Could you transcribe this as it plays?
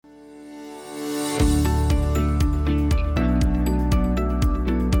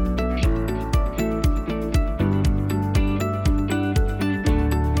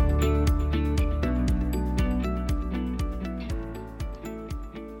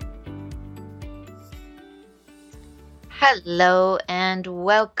Hello and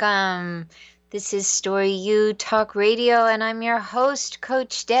welcome. This is Story U Talk Radio, and I'm your host,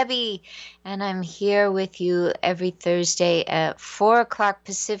 Coach Debbie. And I'm here with you every Thursday at 4 o'clock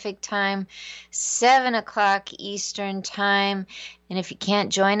Pacific Time, 7 o'clock Eastern Time. And if you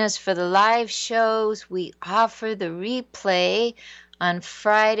can't join us for the live shows, we offer the replay on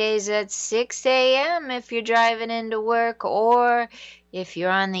Fridays at 6 a.m. if you're driving into work, or if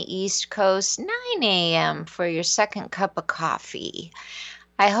you're on the East Coast, 9 a.m. for your second cup of coffee.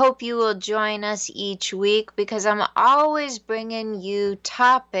 I hope you will join us each week because I'm always bringing you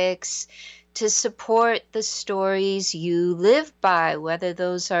topics to support the stories you live by, whether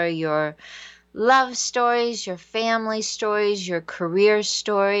those are your love stories, your family stories, your career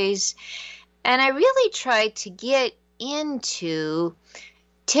stories. And I really try to get into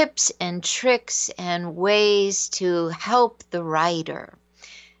tips and tricks and ways to help the writer,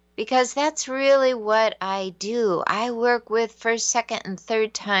 because that's really what I do. I work with first, second, and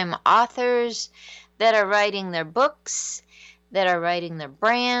third time authors that are writing their books, that are writing their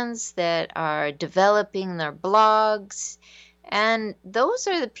brands, that are developing their blogs. And those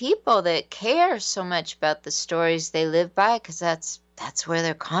are the people that care so much about the stories they live by, because that's where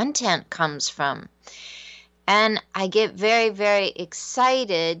their content comes from. And I get very, very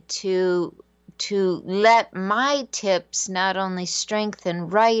excited to let my tips not only strengthen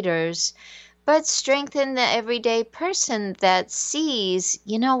writers, but strengthen the everyday person that sees,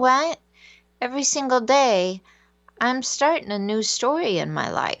 you know what? Every single day, I'm starting a new story in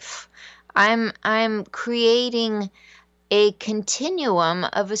my life. I'm creating a continuum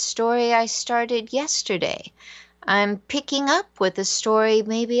of a story I started yesterday. I'm picking up with a story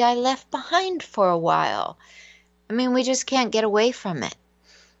maybe I left behind for a while. I mean, we just can't get away from it.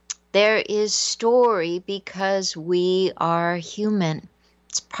 There is story because we are human.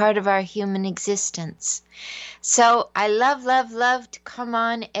 It's part of our human existence. So I love to come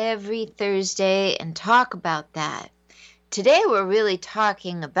on every Thursday and talk about that. Today we're really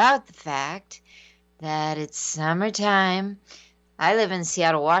talking about the fact that it's summertime. I live in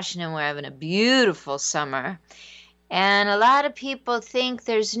Seattle, Washington. We're having a beautiful summer. And a lot of people think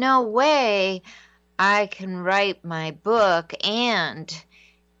there's no way I can write my book and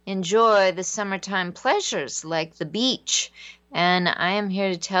enjoy the summertime pleasures like the beach. And I am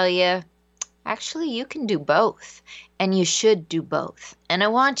here to tell you, actually, you can do both, and you should do both. And I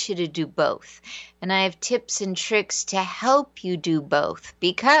want you to do both. And I have tips and tricks to help you do both,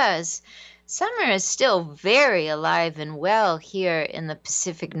 because summer is still very alive and well here in the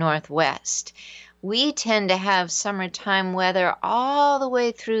Pacific Northwest. We tend to have summertime weather all the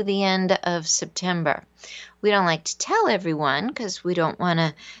way through the end of September. We don't like to tell everyone because we don't want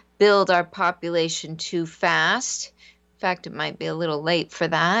to build our population too fast. In fact, it might be a little late for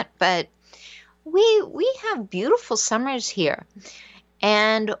that, but we have beautiful summers here.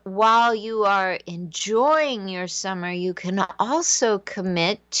 And while you are enjoying your summer, you can also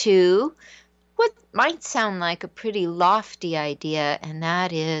commit to what might sound like a pretty lofty idea, and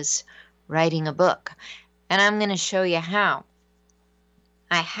that is writing a book. And I'm going to show you how.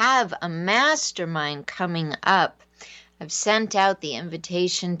 I have a mastermind coming up. I've sent out the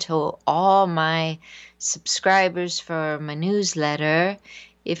invitation to all my subscribers for my newsletter.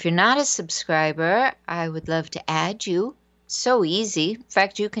 If you're not a subscriber, I would love to add you. So easy. In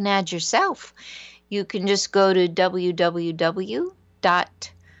fact, you can add yourself. You can just go to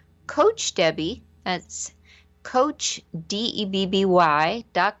www.coachdebby, that's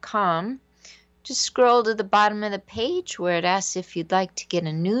coachdebby.com. Just scroll to the bottom of the page where it asks if you'd like to get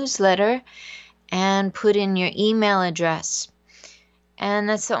a newsletter, and put in your email address. And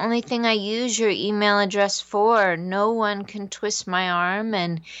that's the only thing I use your email address for. No one can twist my arm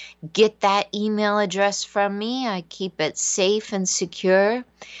and get that email address from me. I keep it safe and secure.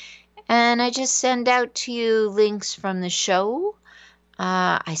 And I just send out to you links from the show.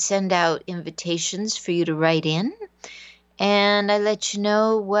 I send out invitations for you to write in. And I let you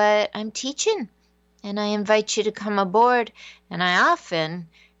know what I'm teaching. And I invite you to come aboard. And I often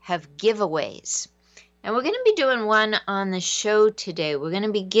have giveaways. And we're going to be doing one on the show today. We're going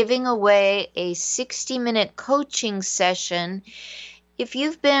to be giving away a 60-minute coaching session. If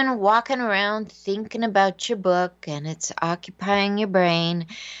you've been walking around thinking about your book and it's occupying your brain,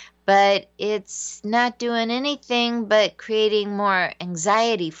 but it's not doing anything but creating more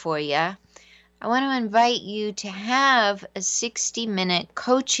anxiety for you, I want to invite you to have a 60-minute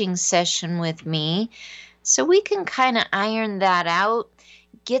coaching session with me so we can kind of iron that out,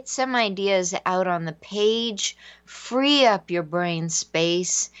 get some ideas out on the page, free up your brain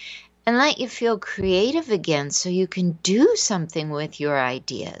space, and let you feel creative again so you can do something with your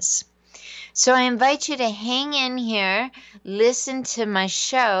ideas. So I invite you to hang in here, listen to my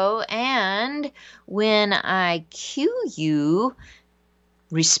show, and when I cue you,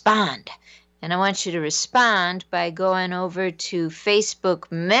 respond. And I want you to respond by going over to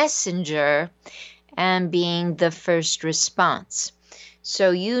Facebook Messenger and being the first response.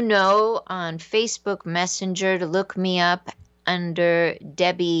 So you know on Facebook Messenger to look me up under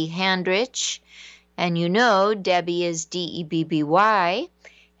Debbie Handrich. And you know Debbie is Debby.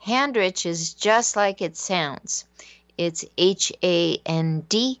 Handrich is just like it sounds. It's Handrich.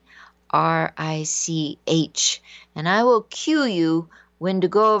 And I will cue you when to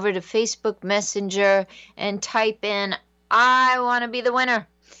go over to Facebook Messenger and type in, I want to be the winner.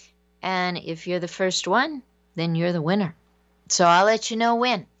 And if you're the first one, then you're the winner. So I'll let you know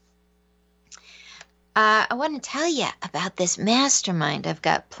when. I want to tell you about this mastermind I've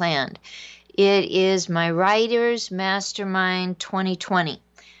got planned. It is my Writers Mastermind 2020.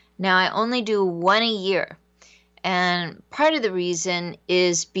 Now, I only do one a year. And part of the reason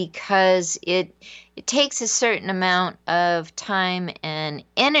is because it takes a certain amount of time and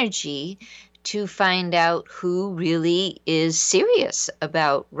energy to find out who really is serious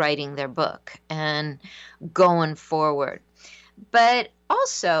about writing their book and going forward. But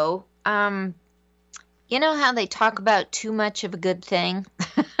also, you know how they talk about too much of a good thing?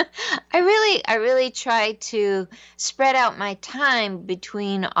 I really try to spread out my time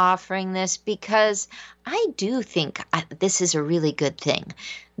between offering this because I do think this is a really good thing.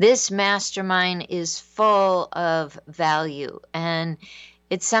 This mastermind is full of value, and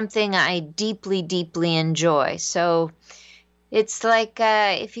it's something I deeply, deeply enjoy. So it's like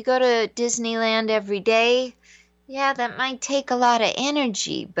if you go to Disneyland every day, yeah, that might take a lot of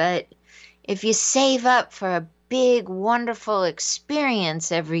energy, but if you save up for a big, wonderful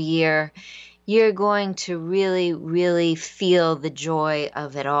experience every year, you're going to really, really feel the joy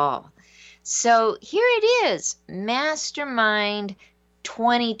of it all. So here it is, Mastermind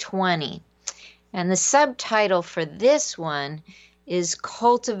 2020. And the subtitle for this one is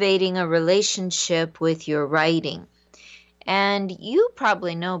Cultivating a Relationship with Your Writing. And you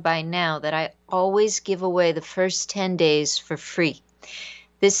probably know by now that I always give away the first 10 days for free.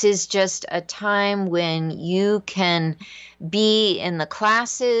 This is just a time when you can be in the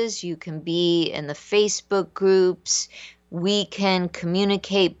classes, you can be in the Facebook groups, we can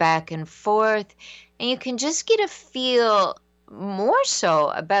communicate back and forth, and you can just get a feel more so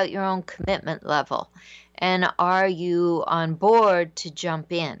about your own commitment level. And are you on board to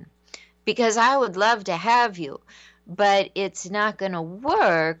jump in? Because I would love to have you, but it's not going to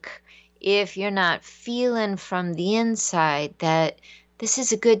work if you're not feeling from the inside that this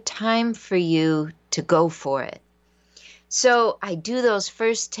is a good time for you to go for it. So I do those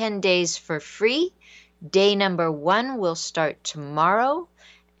first 10 days for free. Day number 1 will start tomorrow.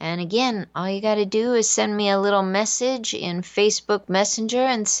 And again, all you got to do is send me a little message in Facebook Messenger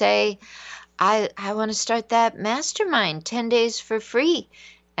and say, I want to start that mastermind 10 days for free.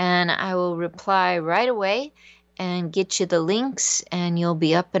 And I will reply right away and get you the links, and you'll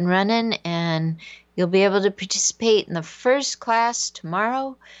be up and running, and you'll be able to participate in the first class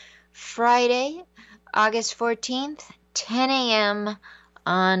tomorrow, Friday, August 14th, 10 a.m.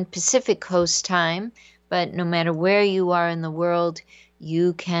 on Pacific Coast time. But no matter where you are in the world,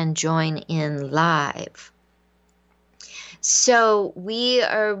 you can join in live. So we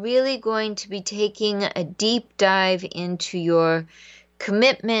are really going to be taking a deep dive into your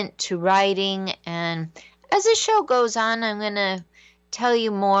commitment to writing. And as the show goes on, I'm going to tell you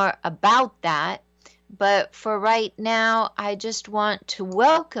more about that. But for right now, I just want to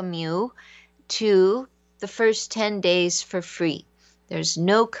welcome you to the first 10 days for free. There's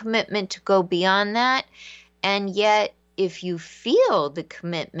no commitment to go beyond that. And yet, if you feel the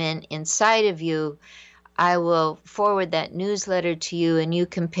commitment inside of you, I will forward that newsletter to you, and you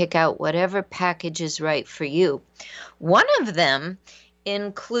can pick out whatever package is right for you. One of them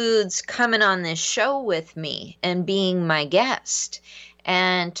includes coming on this show with me and being my guest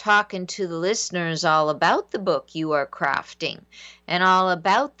and talking to the listeners all about the book you are crafting and all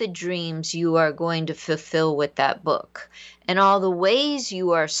about the dreams you are going to fulfill with that book and all the ways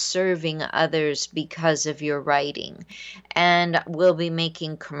you are serving others because of your writing. And we'll be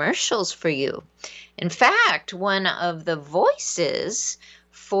making commercials for you. In fact, one of the voices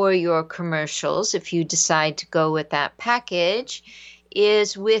for your commercials, if you decide to go with that package,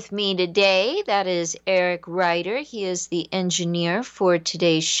 is with me today. That is Eric Ryder. He is the engineer for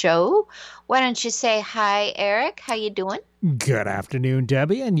today's show. Why don't you say hi, Eric? How you doing? Good afternoon,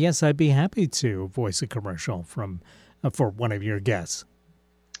 Debbie. And yes, I'd be happy to voice a commercial for one of your guests.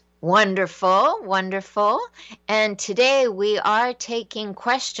 Wonderful, wonderful. And today we are taking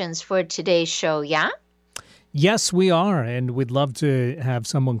questions for today's show, yeah? Yes, we are. And we'd love to have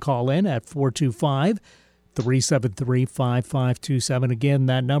someone call in at 425-373-5527. Again,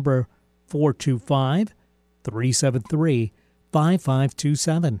 that number,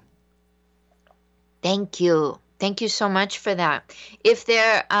 425-373-5527. Thank you. Thank you so much for that. If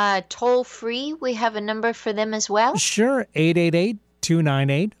they're toll free, we have a number for them as well. Sure,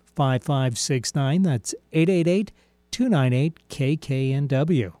 888-298-5569. That's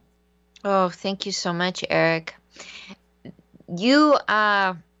 888-298-KKNW. Oh, thank you so much, Eric. You,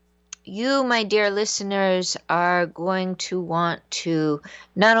 my dear listeners, are going to want to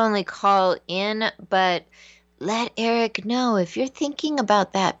not only call in, but let Eric know if you're thinking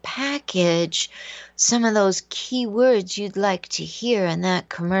about that package, some of those key words you'd like to hear in that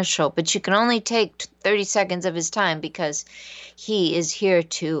commercial. But you can only take 30 seconds of his time because he is here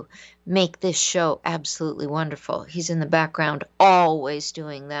to make this show absolutely wonderful. He's in the background always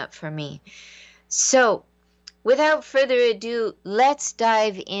doing that for me. So, without further ado, let's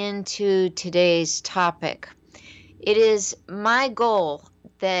dive into today's topic. It is my goal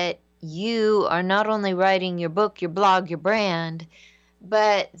that you are not only writing your book, your blog, your brand,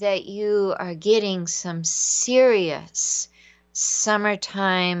 but that you are getting some serious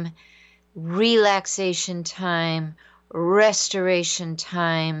summertime, relaxation time, restoration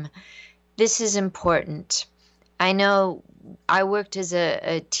time. This is important. I know I worked as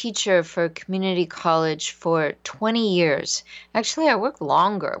a teacher for a community college for 20 years. Actually, I worked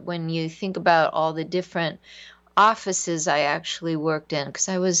longer when you think about all the different offices I actually worked in, because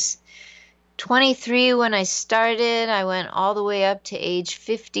I was 23 when I started. I went all the way up to age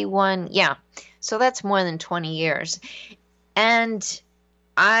 51. Yeah, so that's more than 20 years. And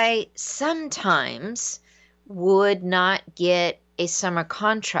I sometimes would not get a summer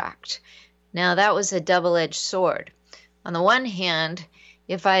contract. Now, that was a double-edged sword. On the one hand,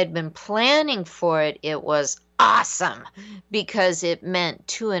 if I had been planning for it, it was awesome because it meant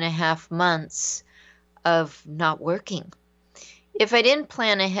 2.5 months of not working. If I didn't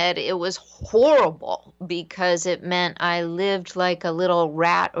plan ahead, it was horrible because it meant I lived like a little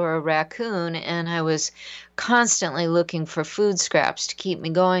rat or a raccoon, and I was constantly looking for food scraps to keep me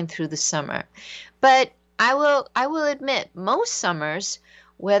going through the summer. But I will admit, most summers,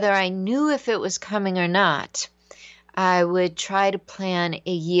 whether I knew if it was coming or not, I would try to plan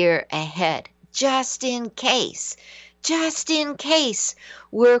a year ahead, just in case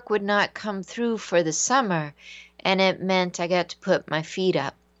work would not come through for the summer, and it meant I got to put my feet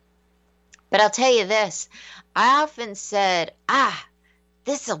up. But I'll tell you this, I often said,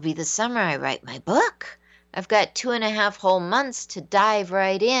 this'll be the summer I write my book. I've got 2.5 whole months to dive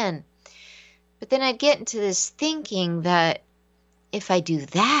right in. But then I'd get into this thinking that if I do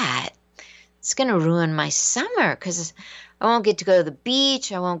that, it's going to ruin my summer because I won't get to go to the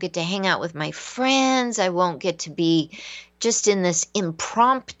beach. I won't get to hang out with my friends. I won't get to be just in this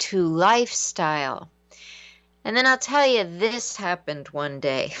impromptu lifestyle. And then I'll tell you, this happened one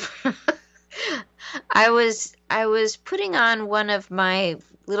day. I was putting on one of my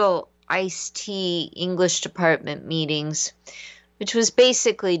little iced tea English department meetings, which was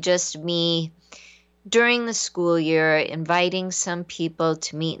basically just me during the school year inviting some people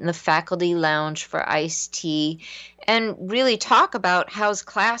to meet in the faculty lounge for iced tea and really talk about how's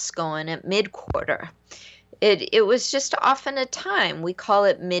class going at mid-quarter. It was just often a time, we call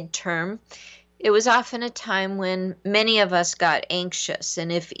it midterm. It was often a time when many of us got anxious,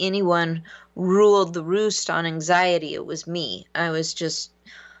 and if anyone ruled the roost on anxiety, it was me. I was just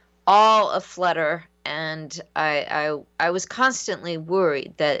all aflutter, and I was constantly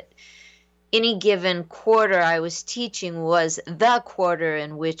worried that any given quarter I was teaching was the quarter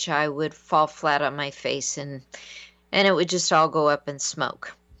in which I would fall flat on my face and it would just all go up in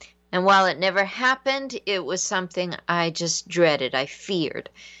smoke. And while it never happened, it was something I just dreaded, I feared.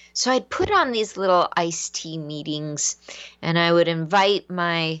 So I'd put on these little iced tea meetings, and I would invite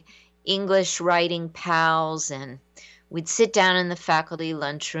my English writing pals, and we'd sit down in the faculty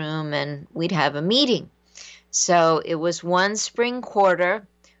lunchroom and we'd have a meeting. So it was one spring quarter.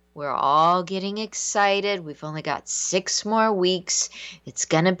 We're all getting excited. We've only got 6 more weeks. It's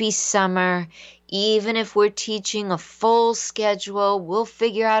going to be summer. Even if we're teaching a full schedule, we'll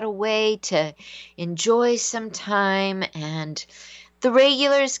figure out a way to enjoy some time. And the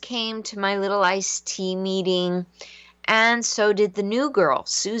regulars came to my little iced tea meeting, and so did the new girl,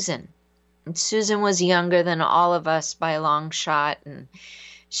 Susan. And Susan was younger than all of us by a long shot, and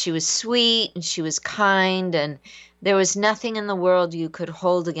she was sweet and she was kind, and there was nothing in the world you could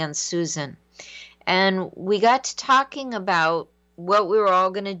hold against Susan. And we got to talking about what we were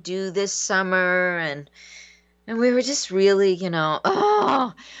all going to do this summer. And we were just really,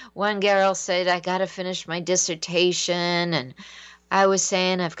 one girl said, I got to finish my dissertation. And I was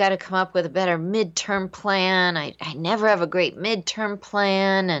saying, I've got to come up with a better midterm plan. I never have a great midterm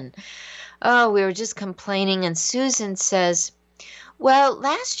plan. And, we were just complaining. And Susan says, well,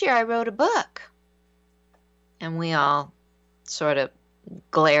 last year I wrote a book. And we all sort of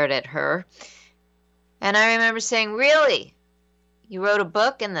glared at her. And I remember saying, really? You wrote a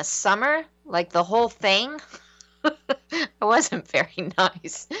book in the summer? Like the whole thing? I wasn't very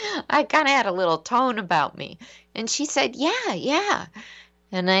nice. I kind of had a little tone about me. And she said, yeah.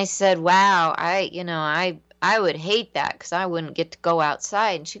 And I said, wow, I would hate that because I wouldn't get to go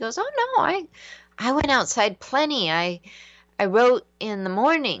outside. And she goes, oh, no, I went outside plenty. I wrote in the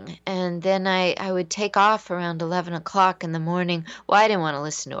morning, and then I would take off around 11 o'clock in the morning. Well, I didn't want to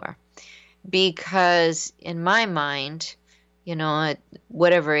listen to her because in my mind, at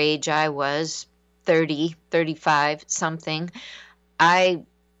whatever age I was, 30, 35, something, I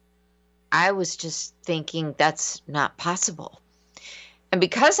was just thinking that's not possible. And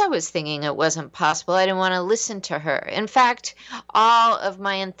because I was thinking it wasn't possible, I didn't want to listen to her. In fact, all of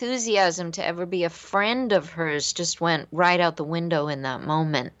my enthusiasm to ever be a friend of hers just went right out the window in that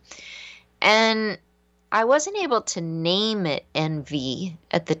moment. And I wasn't able to name it envy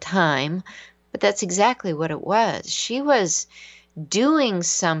at the time, but that's exactly what it was. She was doing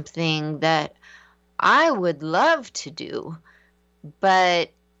something that I would love to do,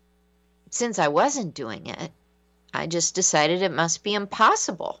 but since I wasn't doing it, I just decided it must be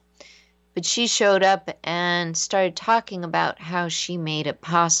impossible. But she showed up and started talking about how she made it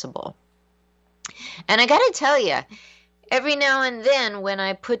possible. And I got to tell you, every now and then when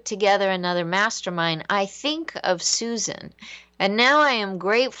I put together another mastermind, I think of Susan. And now I am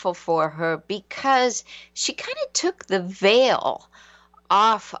grateful for her because she kind of took the veil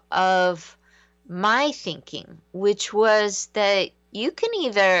off of my thinking, which was that you can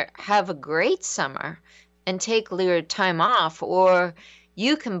either have a great summer and take your time off, or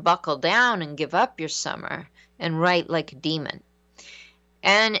you can buckle down and give up your summer and write like a demon.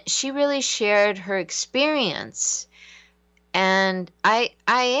 And she really shared her experience, and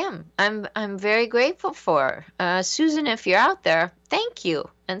I'm very grateful for her. Susan, if you're out there, thank you.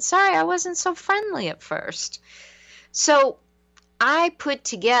 And sorry I wasn't so friendly at first. So I put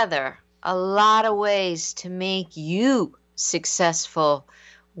together a lot of ways to make you successful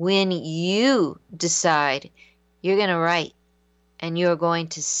when you decide you're going to write and you're going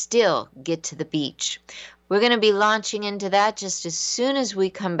to still get to the beach. We're going to be launching into that just as soon as we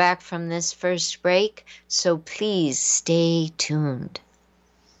come back from this first break, so please stay tuned.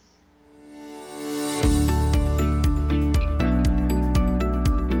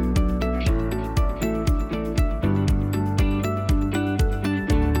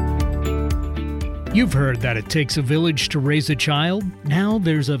 You've heard that it takes a village to raise a child. Now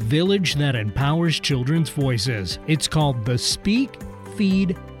there's a village that empowers children's voices. It's called the Speak,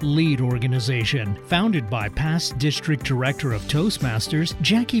 Feed, Lead organization, founded by past district director of Toastmasters,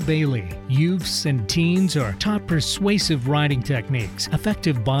 Jackie Bailey. Youths and teens are taught persuasive writing techniques,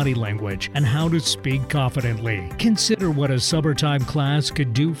 effective body language, and how to speak confidently. Consider what a summertime class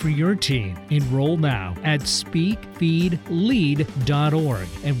could do for your teen. Enroll now at speakfeedlead.org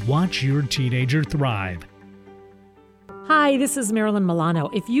and watch your teenager thrive. Hi, this is Marilyn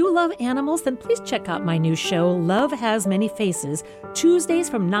Milano. If you love animals, then please check out my new show, Love Has Many Faces, Tuesdays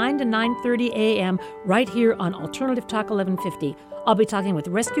from 9 to 9:30 a.m. right here on Alternative Talk 1150. I'll be talking with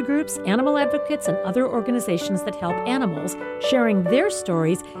rescue groups, animal advocates, and other organizations that help animals, sharing their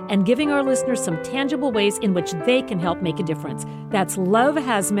stories and giving our listeners some tangible ways in which they can help make a difference. That's Love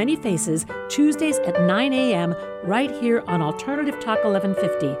Has Many Faces, Tuesdays at 9 a.m. right here on Alternative Talk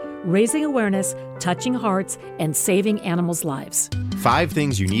 1150. Raising awareness, touching hearts, and saving animals' lives. 5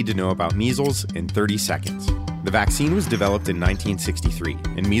 things you need to know about measles in 30 seconds. The vaccine was developed in 1963,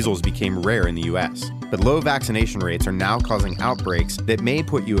 and measles became rare in the U.S. But low vaccination rates are now causing outbreaks that may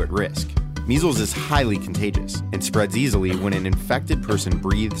put you at risk. Measles is highly contagious and spreads easily when an infected person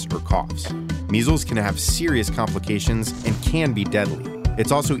breathes or coughs. Measles can have serious complications and can be deadly.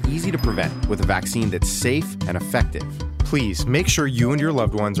 It's also easy to prevent with a vaccine that's safe and effective. Please make sure you and your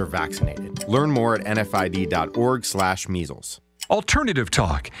loved ones are vaccinated. Learn more at nfid.org/measles. Alternative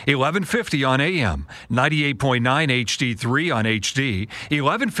Talk, 1150 on AM, 98.9 HD3 on HD,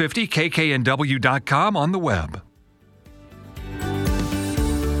 1150kknw.com on the web.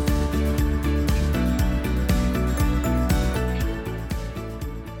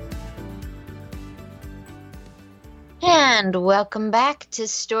 And welcome back to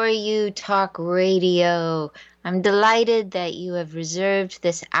Story U Talk Radio. I'm delighted that you have reserved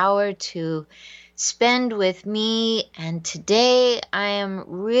this hour to spend with me, and today I am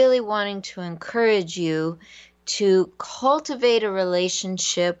really wanting to encourage you to cultivate a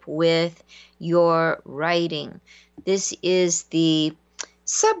relationship with your writing. This is the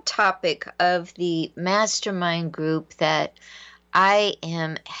subtopic of the mastermind group that I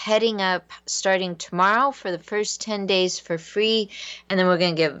am heading up starting tomorrow for the first 10 days for free, and then we're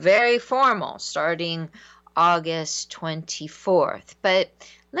going to get very formal starting August 24th. But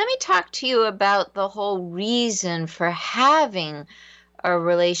let me talk to you about the whole reason for having a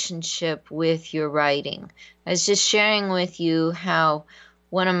relationship with your writing. I was just sharing with you how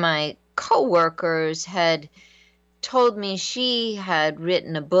one of my coworkers had told me she had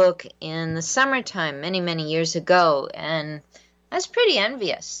written a book in the summertime many, many years ago, and I was pretty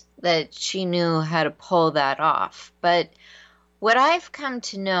envious that she knew how to pull that off. But what I've come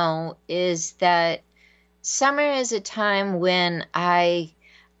to know is that summer is a time when I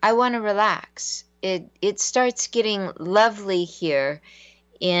want to relax. It starts getting lovely here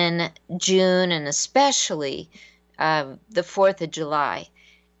in June, and especially the 4th of July.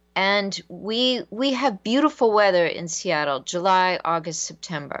 And we have beautiful weather in Seattle, July, August,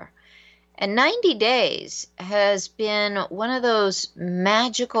 September. And 90 days has been one of those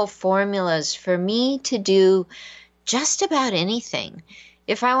magical formulas for me to do just about anything.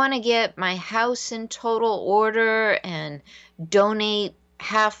 If I want to get my house in total order and donate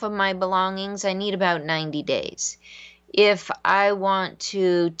half of my belongings, I need about 90 days. If I want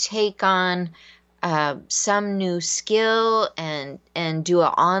to take on some new skill and do an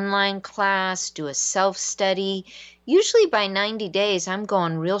online class, do a self-study, usually by 90 days, I'm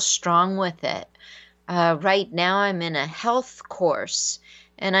going real strong with it. Right now, I'm in a health course,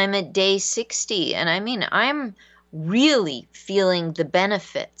 and I'm at day 60, and I mean, I'm really feeling the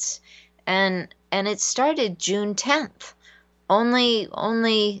benefits. And it started June 10th.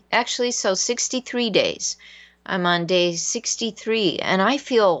 Actually, so 63 days. I'm on day 63, and I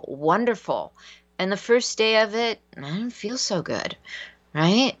feel wonderful. And the first day of it, I didn't feel so good,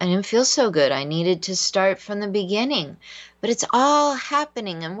 right? I didn't feel so good. I needed to start from the beginning. But it's all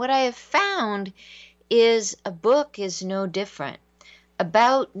happening. And what I have found is a book is no different.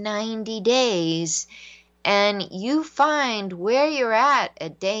 About 90 days, and you find where you're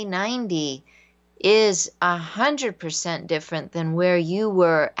at day 90 is 100% different than where you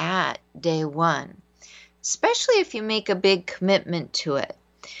were at day 1, especially if you make a big commitment to it.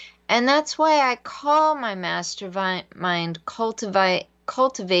 And that's why I call my mastermind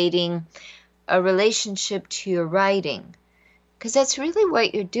cultivating a relationship to your writing, because that's really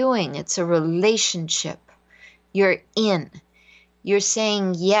what you're doing. It's a relationship. You're in. You're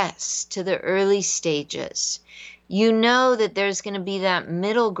saying yes to the early stages. You know that there's going to be that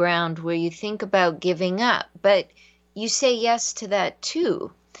middle ground where you think about giving up, but you say yes to that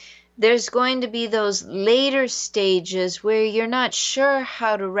too. There's going to be those later stages where you're not sure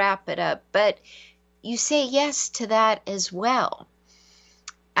how to wrap it up, but you say yes to that as well.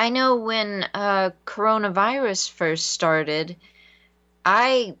 I know when coronavirus first started,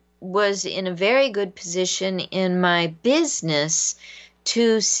 I was in a very good position in my business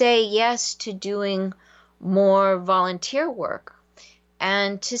to say yes to doing more volunteer work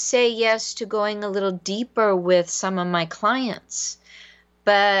and to say yes to going a little deeper with some of my clients.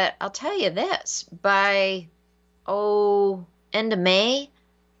 But I'll tell you this, by end of May,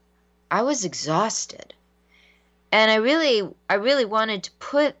 I was exhausted. And I really wanted to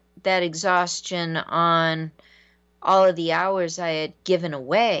put that exhaustion on all of the hours I had given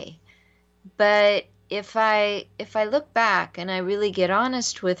away. But if I look back and I really get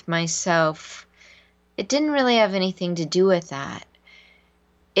honest with myself, it didn't really have anything to do with that.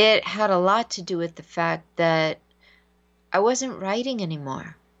 It had a lot to do with the fact that I wasn't writing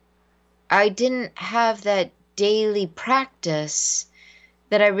anymore. I didn't have that daily practice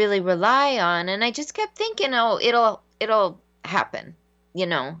that I really rely on, and I just kept thinking, it'll happen. You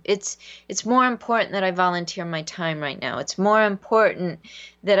know, it's more important that I volunteer my time right now. It's more important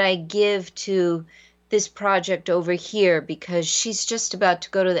that I give to this project over here because she's just about to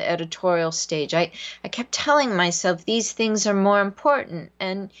go to the editorial stage. I kept telling myself these things are more important,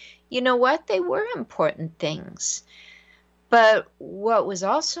 and you know what? They were important things. But what was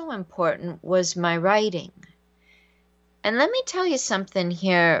also important was my writing. And let me tell you something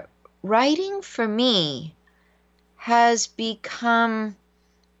here. Writing for me has become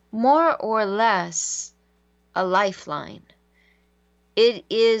more or less a lifeline. It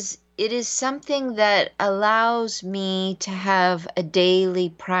is something that allows me to have a daily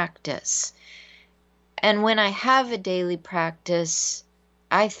practice. And when I have a daily practice,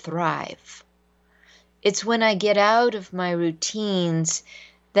 I thrive. It's when I get out of my routines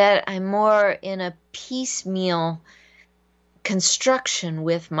that I'm more in a piecemeal construction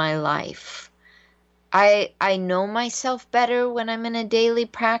with my life. I know myself better when I'm in a daily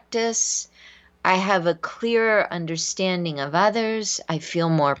practice. I have a clearer understanding of others. I feel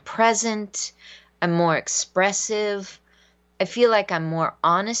more present. I'm more expressive. I feel like I'm more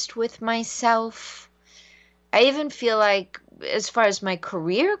honest with myself. I even feel like, as far as my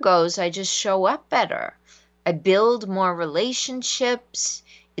career goes, I just show up better. I build more relationships.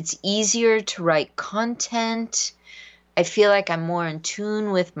 It's easier to write content. I feel like I'm more in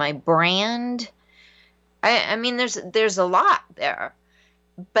tune with my brand. I mean, there's a lot there.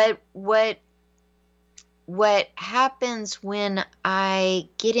 But what happens when I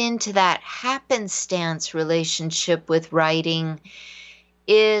get into that happenstance relationship with writing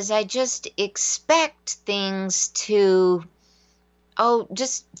is I just expect things to,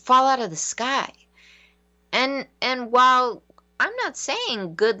 just fall out of the sky. And while I'm not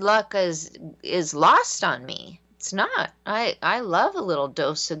saying good luck is lost on me, it's not. I love a little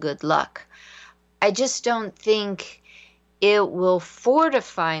dose of good luck. I just don't think it will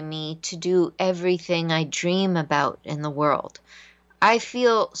fortify me to do everything I dream about in the world. I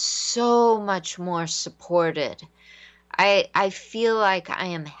feel so much more supported. I feel like I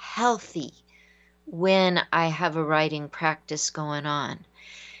am healthy when I have a writing practice going on.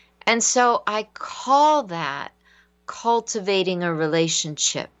 And so I call that cultivating a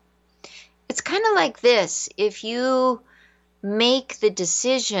relationship. It's kind of like this. If you make the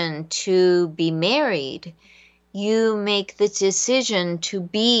decision to be married, you make the decision to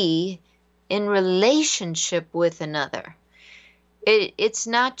be in relationship with another. It's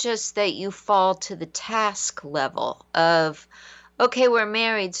not just that you fall to the task level of, okay, we're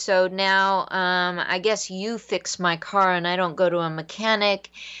married, so now I guess you fix my car and I don't go to a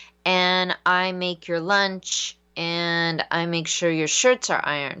mechanic, and I make your lunch and I make sure your shirts are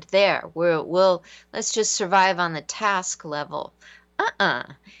ironed. There, let's just survive on the task level.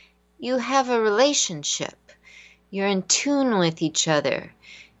 You have a relationship. You're in tune with each other.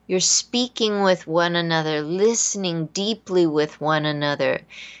 You're speaking with one another, listening deeply with one another.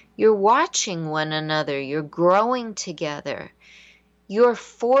 You're watching one another. You're growing together. You're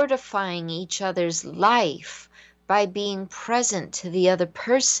fortifying each other's life by being present to the other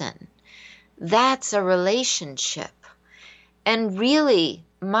person. That's a relationship. And really,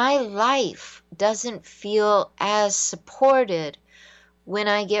 my life doesn't feel as supported when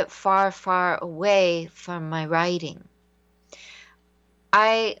I get far, far away from my writing.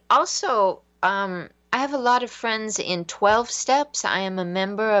 I also, I have a lot of friends in 12 steps. I am a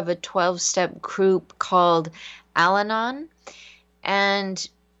member of a 12-step group called Al-Anon. And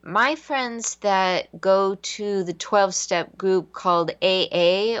my friends that go to the 12-step group called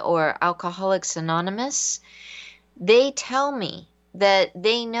AA, or Alcoholics Anonymous, they tell me that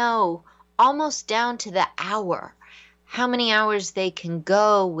they know almost down to the hour how many hours they can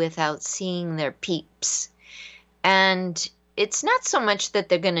go without seeing their peeps. And it's not so much that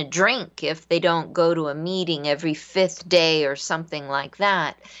they're going to drink if they don't go to a meeting every 5th day or something like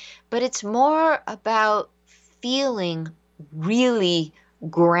that, but it's more about feeling really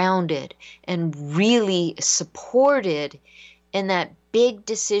grounded and really supported in that big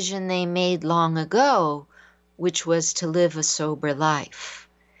decision they made long ago, which was to live a sober life.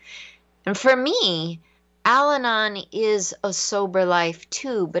 And for me, Al-Anon is a sober life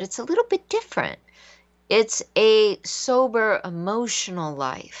too, but it's a little bit different. It's a sober emotional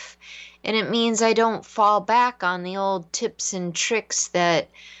life, and it means I don't fall back on the old tips and tricks that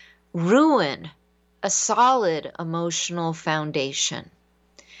ruin a solid emotional foundation.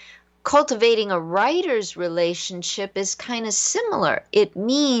 Cultivating a writer's relationship is kind of similar. It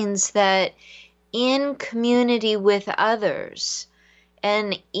means that in community with others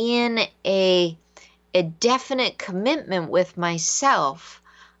and in a definite commitment with myself,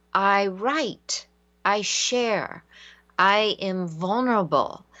 I write, I share, I am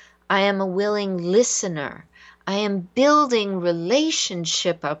vulnerable, I am a willing listener, I am building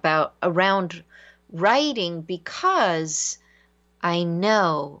relationship around writing because I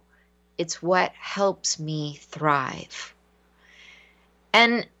know it's what helps me thrive.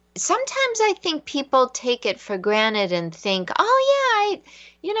 And sometimes I think people take it for granted and think, oh yeah,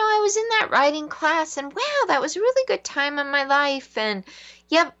 I was in that writing class and wow, that was a really good time in my life, and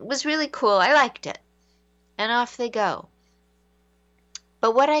yep, it was really cool, I liked it. And off they go.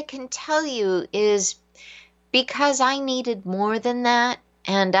 But what I can tell you is, because I needed more than that,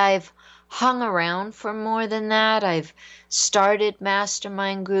 and I've hung around for more than that, I've started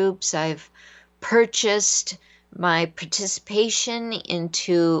mastermind groups, I've purchased my participation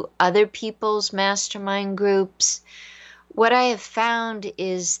into other people's mastermind groups, what I have found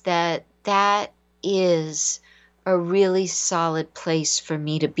is that that is a really solid place for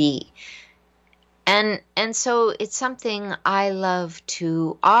me to be. And so it's something I love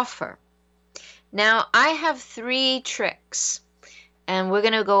to offer. Now, I have 3 tricks, and we're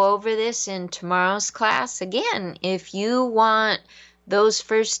going to go over this in tomorrow's class. Again, if you want those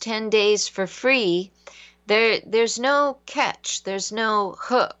first 10 days for free, there's no catch, there's no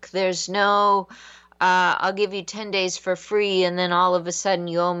hook, there's no I'll give you 10 days for free and then all of a sudden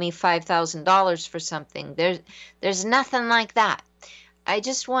you owe me $5,000 for something. There's nothing like that. I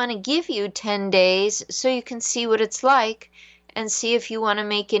just want to give you 10 days so you can see what it's like and see if you want to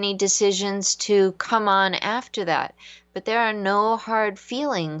make any decisions to come on after that. But there are no hard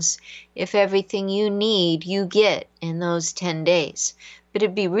feelings if everything you need you get in those 10 days. But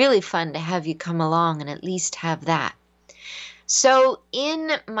it'd be really fun to have you come along and at least have that. So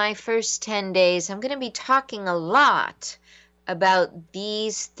in my first 10 days, I'm going to be talking a lot about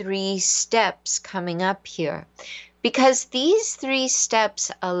these 3 steps coming up here, because these 3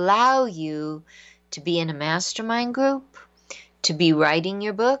 steps allow you to be in a mastermind group, to be writing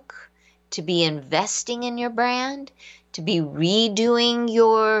your book, to be investing in your brand, to be redoing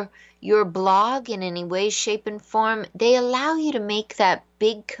your blog in any way, shape, and form. They allow you to make that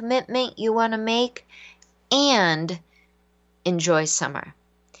big commitment you want to make and enjoy summer.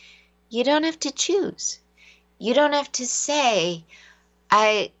 You don't have to choose. You don't have to say,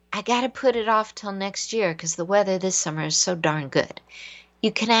 I got to put it off till next year because the weather this summer is so darn good.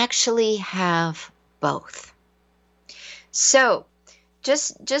 You can actually have both. So,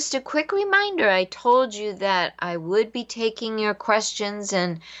 just a quick reminder, I told you that I would be taking your questions,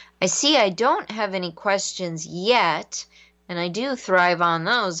 and I see I don't have any questions yet, and I do thrive on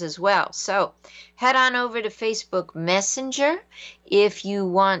those as well. So head on over to Facebook Messenger if you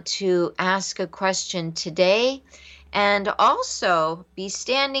want to ask a question today, and also be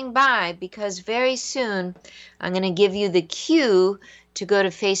standing by because very soon I'm going to give you the cue to go to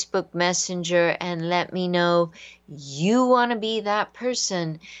Facebook Messenger and let me know you want to be that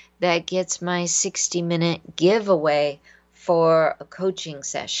person that gets my 60-minute giveaway for a coaching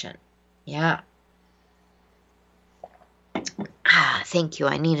session. Yeah. Thank you.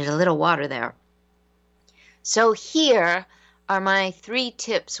 I needed a little water there. So here are my 3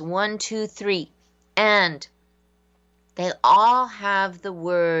 tips, 1, 2, 3, and they all have the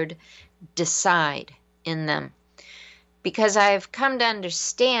word decide in them. Because I've come to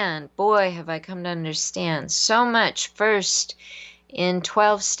understand, boy, have I come to understand so much first in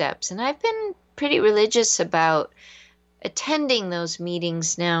 12 steps. And I've been pretty religious about attending those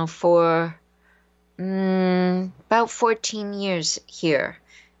meetings now for about 14 years here.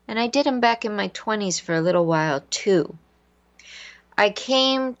 And I did them back in my 20s for a little while too. I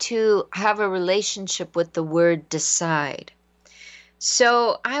came to have a relationship with the word decide.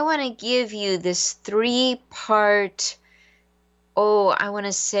 So I want to give you this 3-part, I want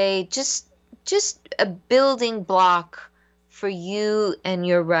to say just a building block for you and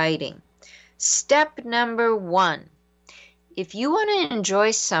your writing. Step number 1, if you want to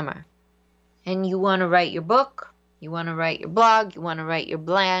enjoy summer and you want to write your book, you want to write your blog, you want to write your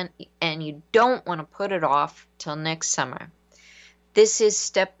plan, and you don't want to put it off till next summer, this is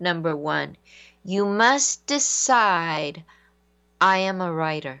step number 1. You must decide, I am a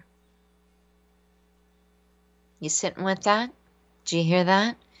writer. You sitting with that? Did you hear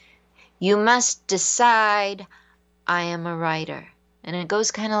that? You must decide, I am a writer. And it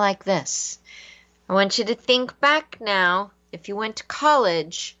goes kind of like this. I want you to think back now. If you went to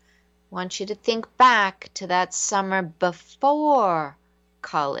college, I want you to think back to that summer before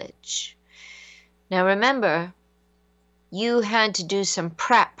college. Now remember, you had to do some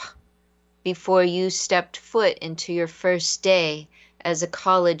prep before you stepped foot into your first day as a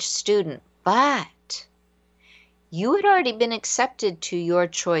college student, but you had already been accepted to your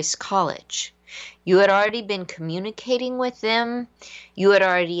choice college. You had already been communicating with them. You had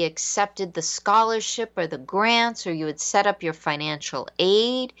already accepted the scholarship or the grants, or you had set up your financial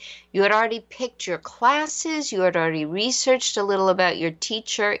aid. You had already picked your classes. You had already researched a little about your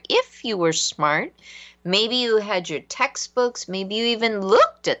teacher if you were smart. Maybe you had your textbooks. Maybe you even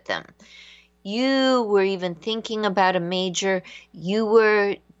looked at them. You were even thinking about a major. You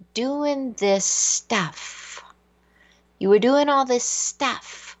were doing this stuff. You were doing all this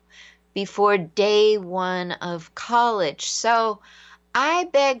stuff before day 1 of college. So I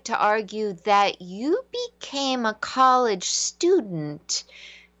beg to argue that you became a college student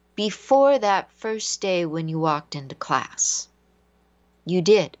before that first day when you walked into class. You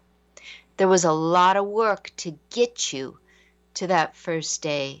did. There was a lot of work to get you to that first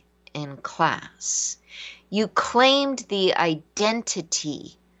day in class. You claimed the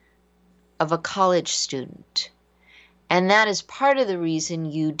identity of a college student, and that is part of the reason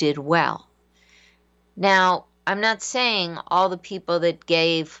you did well. Now, I'm not saying all the people that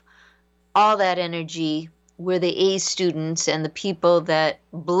gave all that energy were the A students and the people that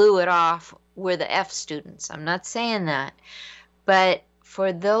blew it off were the F students. I'm not saying that. But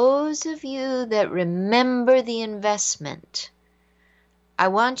for those of you that remember the investment, I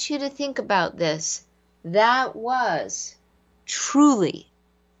want you to think about this. That was truly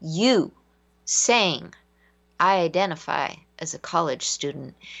you saying, I identify as a college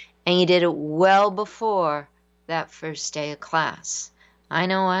student, and you did it well before that first day of class. I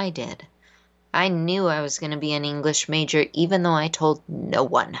know I did. I knew I was going to be an English major, even though I told no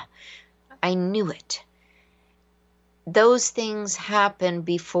one. I knew it. Those things happen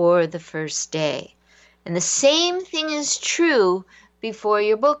before the first day. And the same thing is true before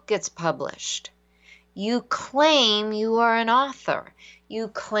your book gets published. You claim you are an author. You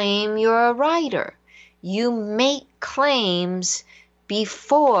claim you're a writer. You make claims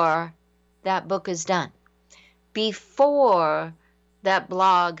before that book is done, before that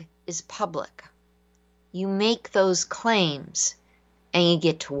blog is public. You make those claims and you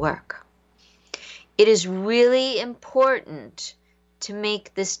get to work. It is really important to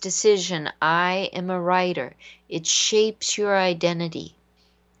make this decision. I am a writer. It shapes your identity.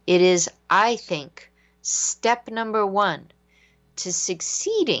 It is, I think, step number one to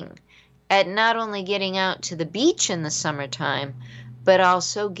succeeding at not only getting out to the beach in the summertime, but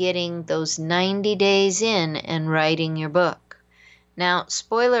also getting those 90 days in and writing your book. Now,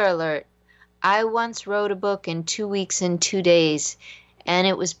 spoiler alert, I once wrote a book in 2 weeks and 2 days, and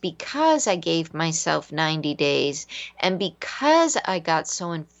it was because I gave myself 90 days and because I got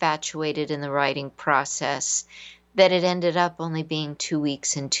so infatuated in the writing process that it ended up only being 2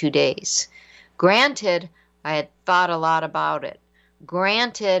 weeks and 2 days. Granted, I had thought a lot about it.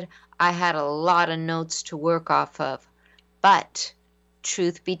 Granted, I had a lot of notes to work off of. But,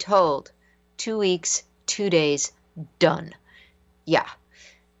 truth be told, 2 weeks, 2 days, done. Yeah.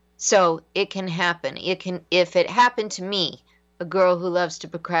 So it can happen. If it happened to me, a girl who loves to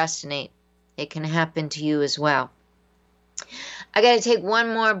procrastinate, it can happen to you as well. I got to take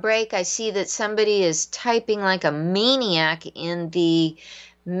one more break. I see that somebody is typing like a maniac in the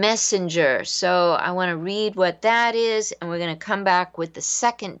messenger. So I want to read what that is, and we're going to come back with the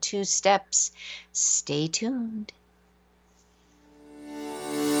second 2 steps. Stay tuned.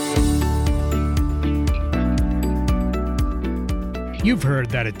 You've heard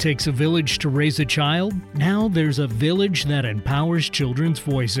that it takes a village to raise a child. Now there's a village that empowers children's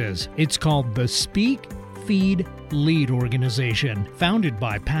voices. It's called the Speak, Feed, Lead organization, founded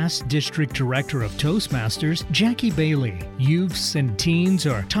by past district director of Toastmasters, Jackie Bailey. Youths and teens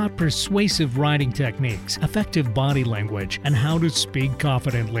are taught persuasive writing techniques, effective body language, and how to speak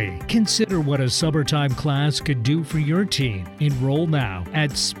confidently. Consider what a summertime class could do for your teen. Enroll now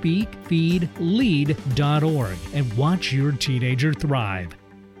at speakfeedlead.org and watch your teenager thrive.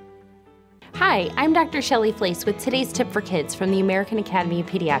 Hi, I'm Dr. Shelley Flace with today's tip for kids from the American Academy of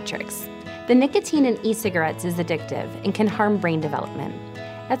Pediatrics. The nicotine in e-cigarettes is addictive and can harm brain development.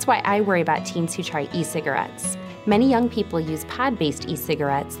 That's why I worry about teens who try e-cigarettes. Many young people use pod-based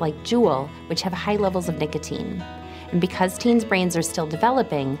e-cigarettes like Juul, which have high levels of nicotine. And because teens' brains are still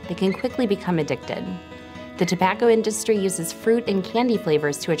developing, they can quickly become addicted. The tobacco industry uses fruit and candy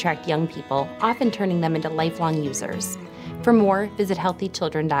flavors to attract young people, often turning them into lifelong users. For more, visit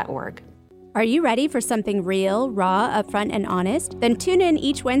healthychildren.org. Are you ready for something real, raw, upfront, and honest? Then tune in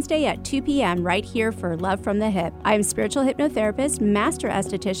each Wednesday at 2 p.m. right here for Love from the Hip. I am spiritual hypnotherapist, master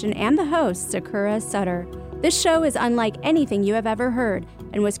esthetician, and the host, Sakura Sutter. This show is unlike anything you have ever heard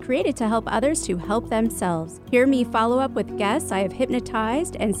and was created to help others to help themselves. Hear me follow up with guests I have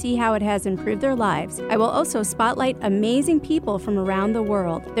hypnotized and see how it has improved their lives. I will also spotlight amazing people from around the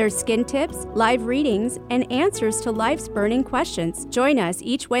world. There's skin tips, live readings, and answers to life's burning questions. Join us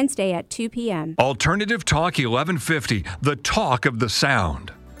each Wednesday at 2 p.m. Alternative Talk 1150, the talk of the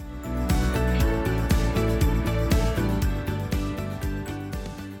sound.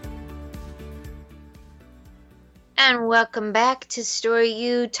 And welcome back to Story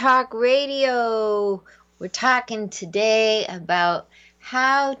U Talk Radio. We're talking today about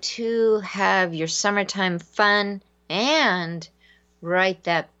how to have your summertime fun and write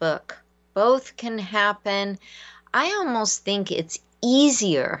that book. Both can happen. I almost think it's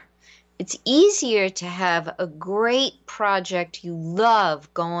easier. It's easier to have a great project you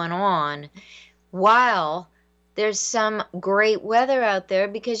love going on while there's some great weather out there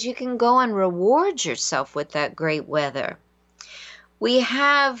because you can go and reward yourself with that great weather. We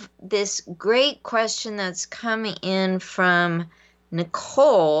have this great question that's coming in from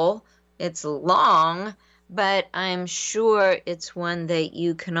Nicole. It's long, but I'm sure it's one that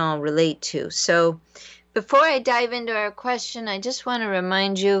you can all relate to. So before I dive into our question, I just want to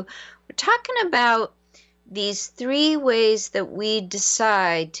remind you, we're talking about these 3 ways that we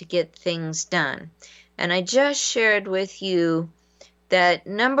decide to get things done. And I just shared with you that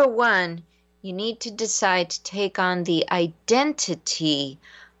number 1, you need to decide to take on the identity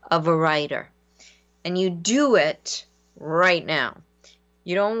of a writer. And you do it right now.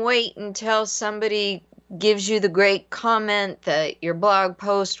 You don't wait until somebody gives you the great comment that your blog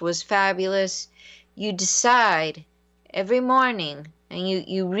post was fabulous. You decide every morning, and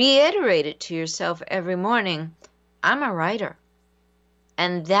you reiterate it to yourself every morning, I'm a writer.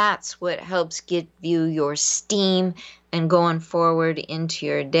 And that's what helps give you your steam and going forward into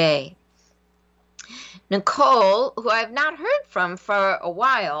your day. Nicole, who I've not heard from for a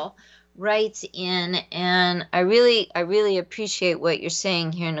while, writes in, and I really appreciate what you're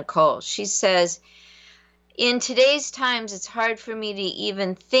saying here, Nicole. She says, in today's times, it's hard for me to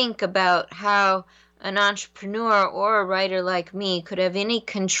even think about how an entrepreneur or a writer like me could have any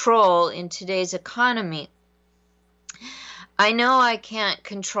control in today's economy. I know I can't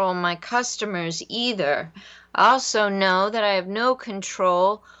control my customers either. I also know that I have no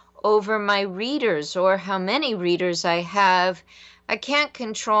control over my readers or how many readers I have. I can't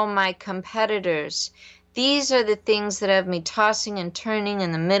control my competitors. These are the things that have me tossing and turning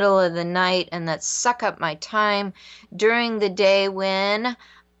in the middle of the night and that suck up my time during the day when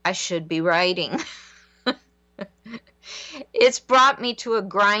I should be writing. It's brought me to a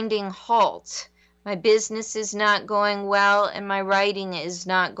grinding halt. My business is not going well and my writing is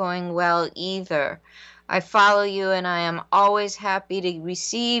not going well either. I follow you and I am always happy to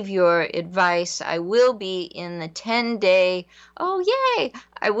receive your advice. I will be in the 10-day,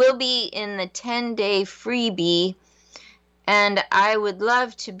 I will be in the 10-day freebie, and I would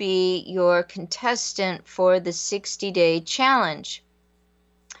love to be your contestant for the 60-day challenge.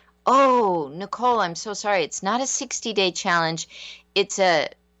 Oh, Nicole, I'm so sorry. It's not a 60-day challenge. It's a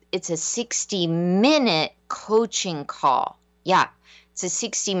 60-minute coaching call. Yeah. It's a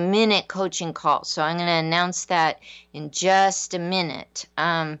 60-minute coaching call, so I'm going to announce that in just a minute.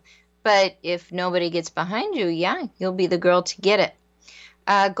 But if nobody gets behind you, yeah, you'll be the girl to get it.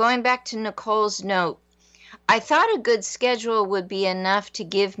 Going back to Nicole's note, I thought a good schedule would be enough to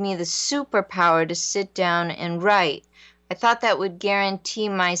give me the superpower to sit down and write. I thought that would guarantee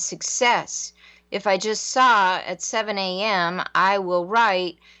my success. If I just saw at 7 a.m. I will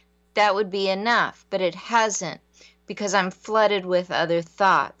write, that would be enough, but it hasn't, because I'm flooded with other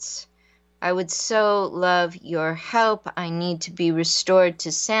thoughts. I would so love your help. I need to be restored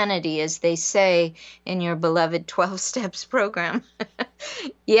to sanity, as they say in your beloved 12 Steps program.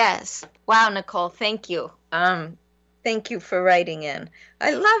 Yes. Wow, Nicole, thank you. Thank you for writing in.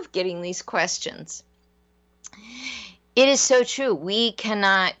 I love getting these questions. It is so true. We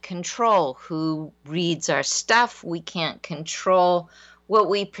cannot control who reads our stuff. We can't control what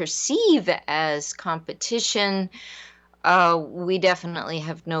we perceive as competition. We definitely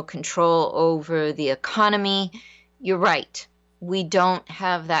have no control over the economy. You're right. We don't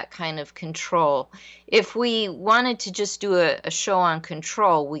have that kind of control. If we wanted to just do a show on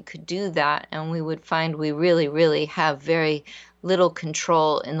control, we could do that, and we would find we really, really have very little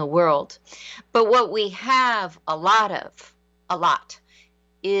control in the world. But what we have a lot,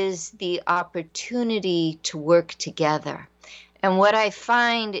 is the opportunity to work together. And what I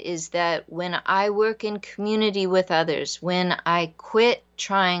find is that when I work in community with others, when I quit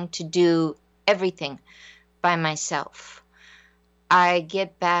trying to do everything by myself, I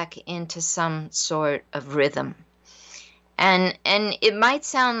get back into some sort of rhythm. And it might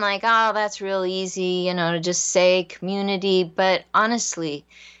sound like, oh, that's real easy, to just say community, but honestly,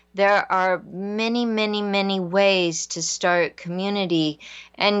 there are many, many, many ways to start community,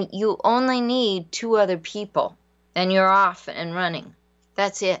 and you only need 2 other people. And you're off and running.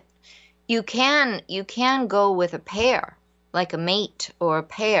 That's it. You can go with a pair, like a mate or a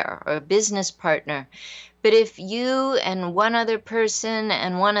pair or a business partner. But if you and one other person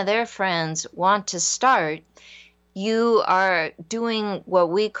and one of their friends want to start, you are doing what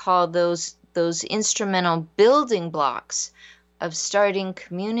we call those instrumental building blocks of starting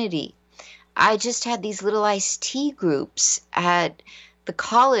community. I just had these little iced tea groups at the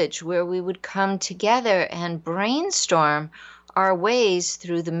college where we would come together and brainstorm our ways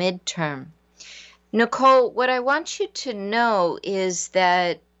through the midterm. Nicole, what I want you to know is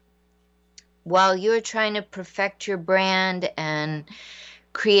that while you're trying to perfect your brand and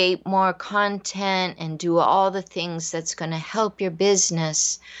create more content and do all the things that's going to help your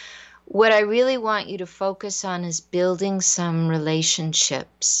business, what I really want you to focus on is building some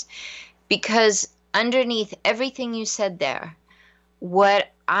relationships. Because underneath everything you said there,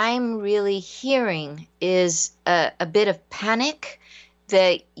 what I'm really hearing is a bit of panic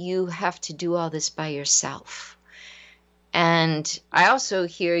that you have to do all this by yourself. And I also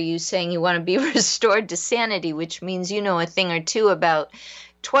hear you saying you want to be restored to sanity, which means you know a thing or two about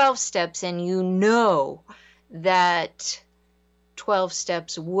 12 steps, and you know that 12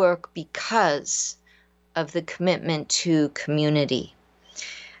 steps work because of the commitment to community.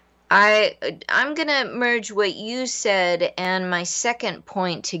 I'm going to merge what you said and my second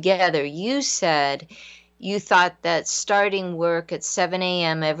point together. You said you thought that starting work at 7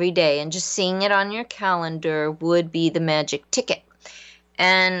 a.m. every day and just seeing it on your calendar would be the magic ticket.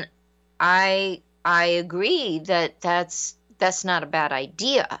 And I agree that that's not a bad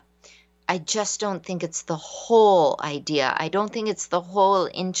idea. I just don't think it's the whole idea. I don't think it's the whole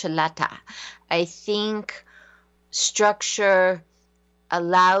enchilada. I think structure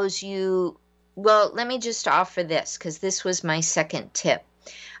allows you, well, let me just offer this, because this was my second tip.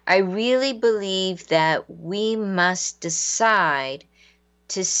 I really believe that we must decide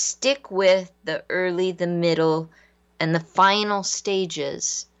to stick with the early, the middle, and the final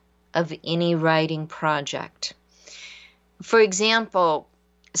stages of any writing project. For example,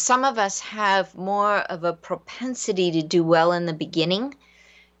 some of us have more of a propensity to do well in the beginning,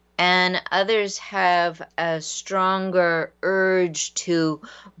 and others have a stronger urge to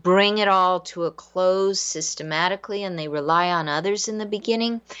bring it all to a close systematically, and they rely on others in the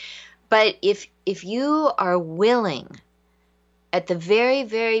beginning. But if you are willing at the very,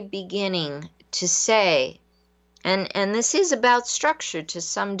 very beginning to say, and this is about structure to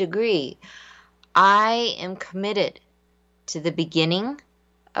some degree, I am committed to the beginning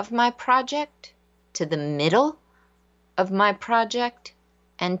of my project, to the middle of my project,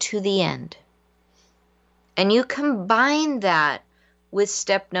 and to the end. And you combine that with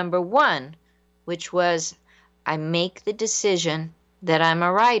step number 1, which was I make the decision that I'm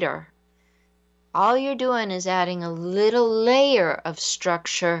a writer. All you're doing is adding a little layer of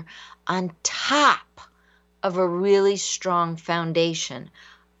structure on top of a really strong foundation.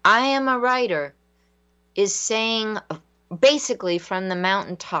 I am a writer is saying basically from the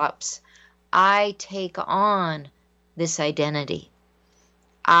mountaintops, I take on this identity.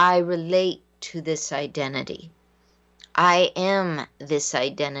 I relate to this identity. I am this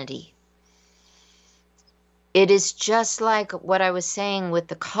identity. It is just like what I was saying with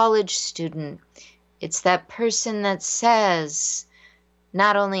the college student. It's that person that says,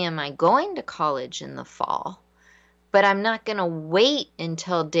 not only am I going to college in the fall, but I'm not going to wait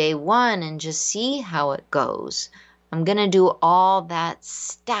until day 1 and just see how it goes. I'm going to do all that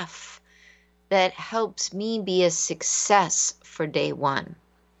stuff that helps me be a success for day 1.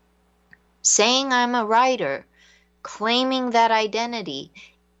 Saying I'm a writer, claiming that identity,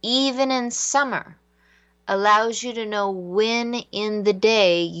 even in summer, allows you to know when in the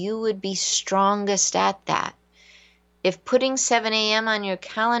day you would be strongest at that. If putting 7 a.m. on your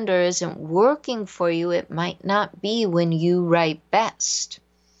calendar isn't working for you, it might not be when you write best.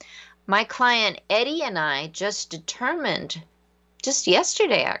 My client Eddie and I just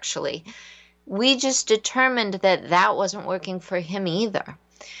yesterday actually, we just determined that wasn't working for him either.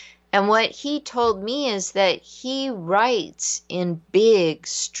 And what he told me is that he writes in big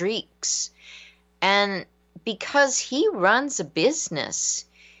streaks. And because he runs a business,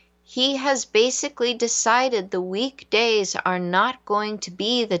 he has basically decided the weekdays are not going to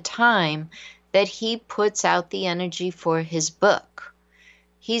be the time that he puts out the energy for his book.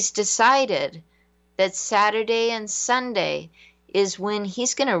 He's decided that Saturday and Sunday is when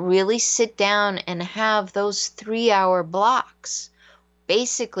he's going to really sit down and have those 3-hour blocks,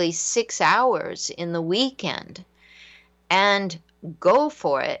 basically 6 hours in the weekend, and go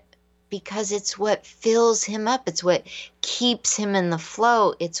for it. Because it's what fills him up. It's what keeps him in the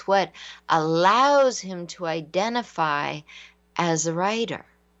flow. It's what allows him to identify as a writer.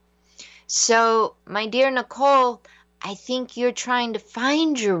 So, my dear Nicole, I think you're trying to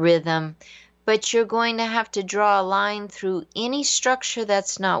find your rhythm, but you're going to have to draw a line through any structure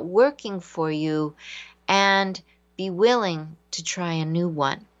that's not working for you and be willing to try a new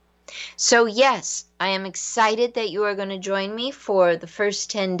one. So yes, I am excited that you are going to join me for the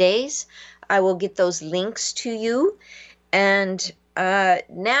first 10 days. I will get those links to you. And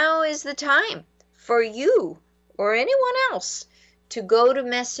now is the time for you or anyone else to go to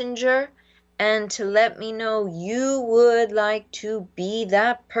Messenger and to let me know you would like to be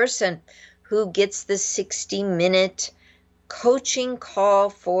that person who gets the 60-minute coaching call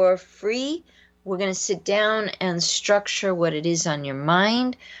for free. We're going to sit down and structure what it is on your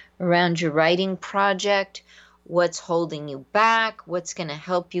mind around your writing project, what's holding you back, what's going to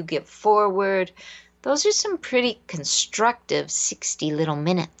help you get forward. Those are some pretty constructive 60 little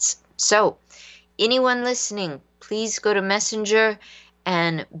minutes. So anyone listening, please go to Messenger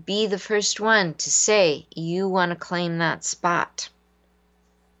and be the first one to say you want to claim that spot.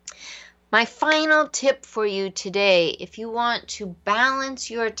 My final tip for you today, if you want to balance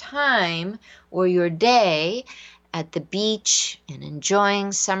your time or your day at the beach and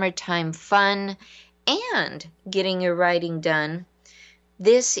enjoying summertime fun and getting your writing done,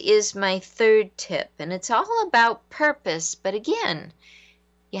 this is my third tip, and it's all about purpose, but again,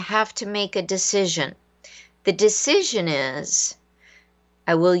 you have to make a decision. The decision is,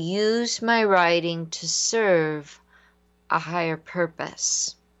 I will use my writing to serve a higher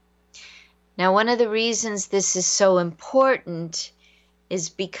purpose. Now, one of the reasons this is so important is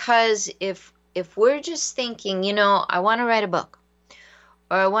because if we're just thinking, I want to write a book,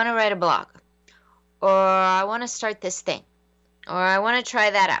 or I want to write a blog, or I want to start this thing, or I want to try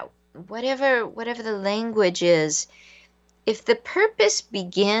that out, whatever the language is, if the purpose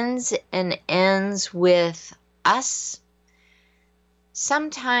begins and ends with us,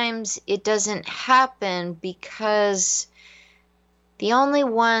 sometimes it doesn't happen because the only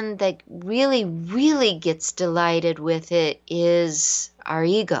one that really, really gets delighted with it is our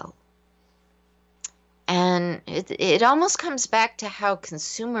ego. And it almost comes back to how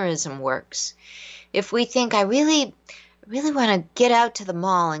consumerism works. If we think, I really want to get out to the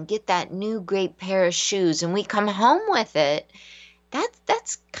mall and get that new great pair of shoes, and we come home with it,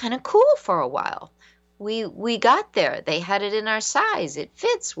 that's kind of cool for a while. We got there. They had it in our size. It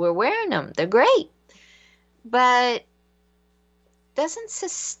fits. We're wearing them. They're great. But doesn't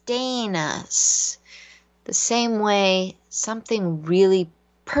sustain us the same way something really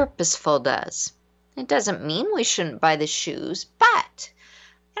purposeful does. It doesn't mean we shouldn't buy the shoes, but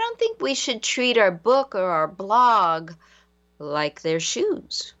I don't think we should treat our book or our blog like they're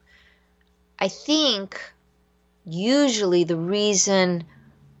shoes. I think usually the reason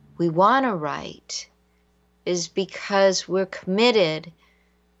we want to write is because we're committed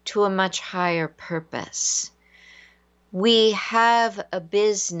to a much higher purpose. We have a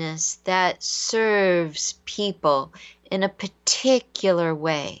business that serves people in a particular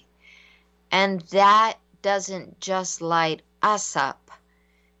way, and that doesn't just light us up.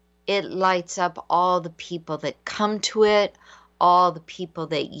 It lights up all the people that come to it, all the people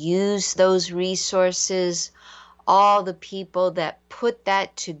that use those resources, all the people that put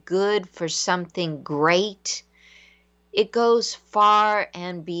that to good for something great. It goes far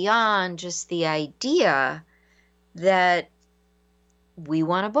and beyond just the idea that we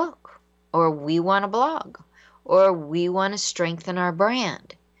want a book, or we want a blog, or we want to strengthen our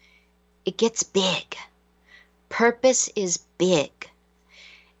brand. It gets big. Purpose is big.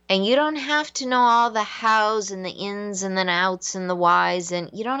 And you don't have to know all the hows and the ins and the outs and the whys, and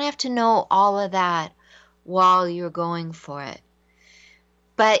you don't have to know all of that while you're going for it.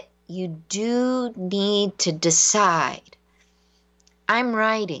 But you do need to decide, I'm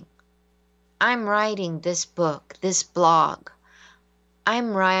writing this book, this blog.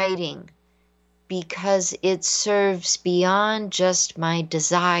 I'm writing because it serves beyond just my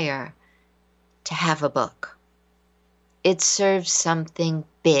desire to have a book. It serves something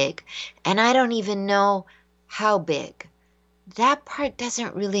big, and I don't even know how big. That part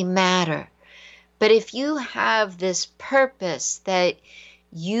doesn't really matter. But if you have this purpose that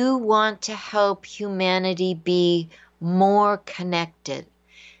you want to help humanity be more connected,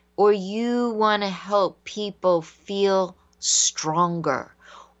 or you want to help people feel stronger,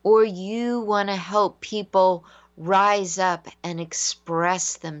 or you want to help people rise up and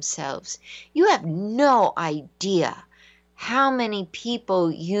express themselves, you have no idea how many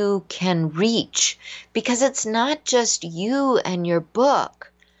people you can reach, because it's not just you and your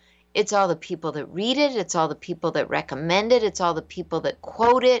book. It's all the people that read it. It's all the people that recommend it. It's all the people that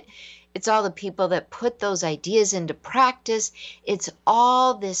quote it. It's all the people that put those ideas into practice. It's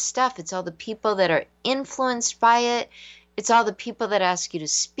all this stuff. It's all the people that are influenced by it. It's all the people that ask you to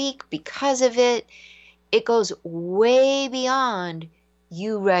speak because of it. It goes way beyond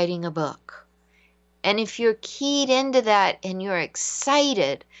you writing a book. And if you're keyed into that and you're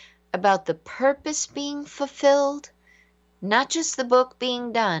excited about the purpose being fulfilled, not just the book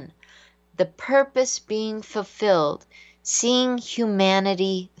being done, the purpose being fulfilled, seeing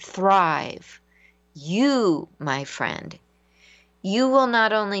humanity thrive, you, my friend, you will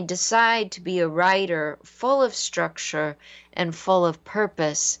not only decide to be a writer full of structure and full of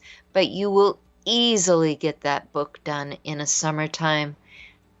purpose, but you will easily get that book done in a summertime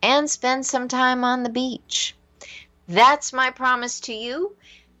and spend some time on the beach. That's my promise to you,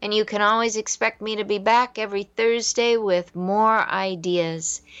 and you can always expect me to be back every Thursday with more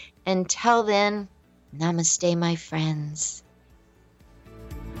ideas. Until then, namaste, my friends.